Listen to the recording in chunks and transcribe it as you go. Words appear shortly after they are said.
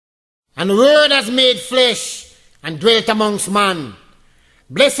And the word has made flesh and dwelt amongst man.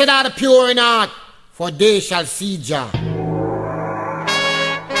 Blessed are the pure in heart, for they shall see Jah.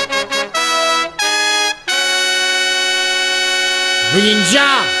 Bringing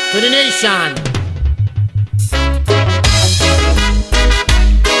Jah to the nation.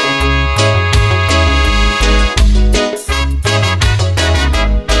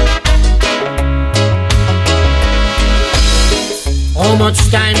 How much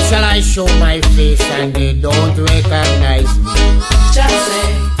time shall I show my face and they don't recognize me? Just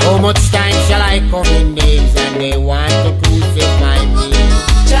say. How much time shall I come in names and they want to crucify me?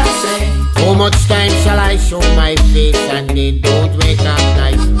 Just say. How much time shall I show my face and they don't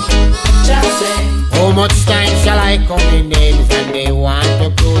recognize me? Just say. How much time shall I come in names and they want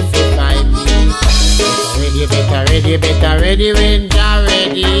to crucify me? Better ready when Jah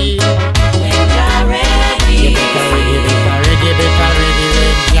ready. When Jah ready. You better ready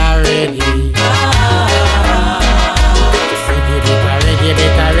when Jah ready.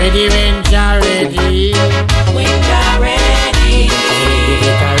 Better ready when Jah ready. When Jah ready.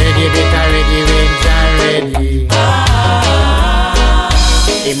 Better ready when Jah ready.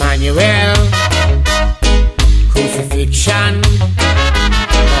 Emmanuel, crucifixion,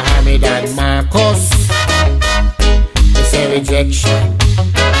 Muhammad and Marcus, it's a rejection.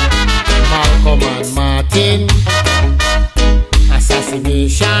 Malcolm and Martin,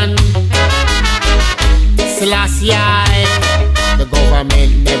 assassination. Selassie, the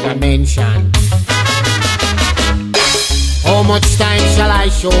government never mentioned. How much time shall I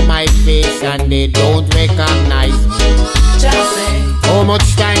show my face and they don't recognize me? Just say. How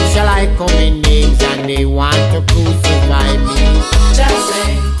much time shall I come in names and they want to crucify me? Just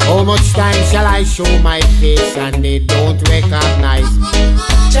say. How much time shall I show my face and they don't recognize me?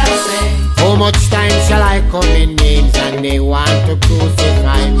 Just say. How much time shall I come in names and they want to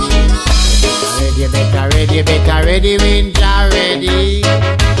crucify me? Better ready when Jah ready.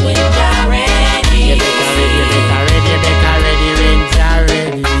 When Jah ready. You better ready when Jah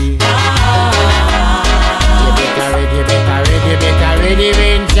ready. You better ready when Jah ready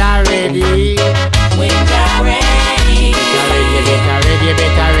when Jah ready. When Jah ready.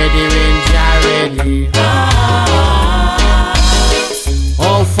 Better ready when Jah ready.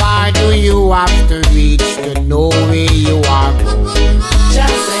 How far do you have to reach to know where you are going?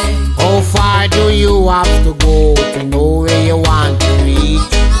 Just say. How far do you have to go to know where you want to reach?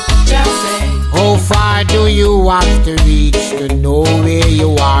 Just say. How far do you have to reach to know where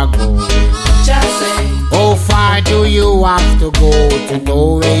you are going? Just say. How far do you have to go to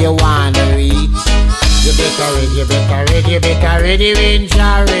know where you wanna reach? You better ready when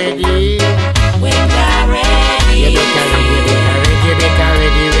Jah ready. When Jah ready. You better ready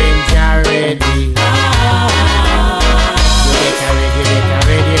when Jah ready. You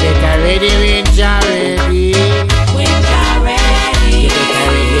better ready when Jah ready. When Jah ready.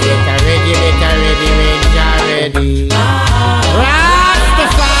 You better ready when Jah ready.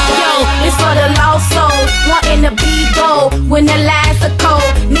 Rastafari. Yo, it's for the lost soul, wanting to be gold. When the lights are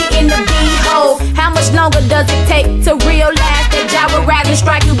cold, needing to be whole. How much longer does it take to realize that Jah will rise and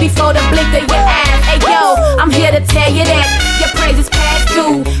strike you before the blink of your eyes? Hey yo, I'm here to tell you that your praise is past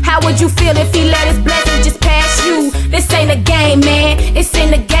due. How would you feel if he let his blessing just pass you? This ain't a game, man, it's in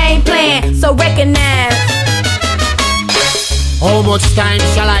the game plan, so recognize. How much time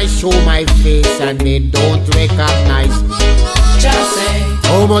shall I show my face and they don't recognize me? Just say.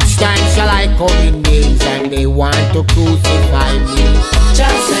 How much time shall I come in names and they want to crucify me?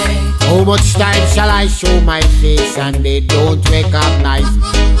 Just say. How much time shall I show my face and they don't recognize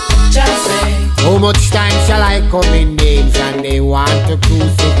me? Just say. How much time shall I come in names and they want to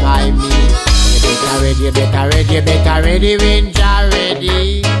crucify me? You better ready when Jah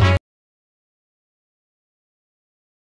ready.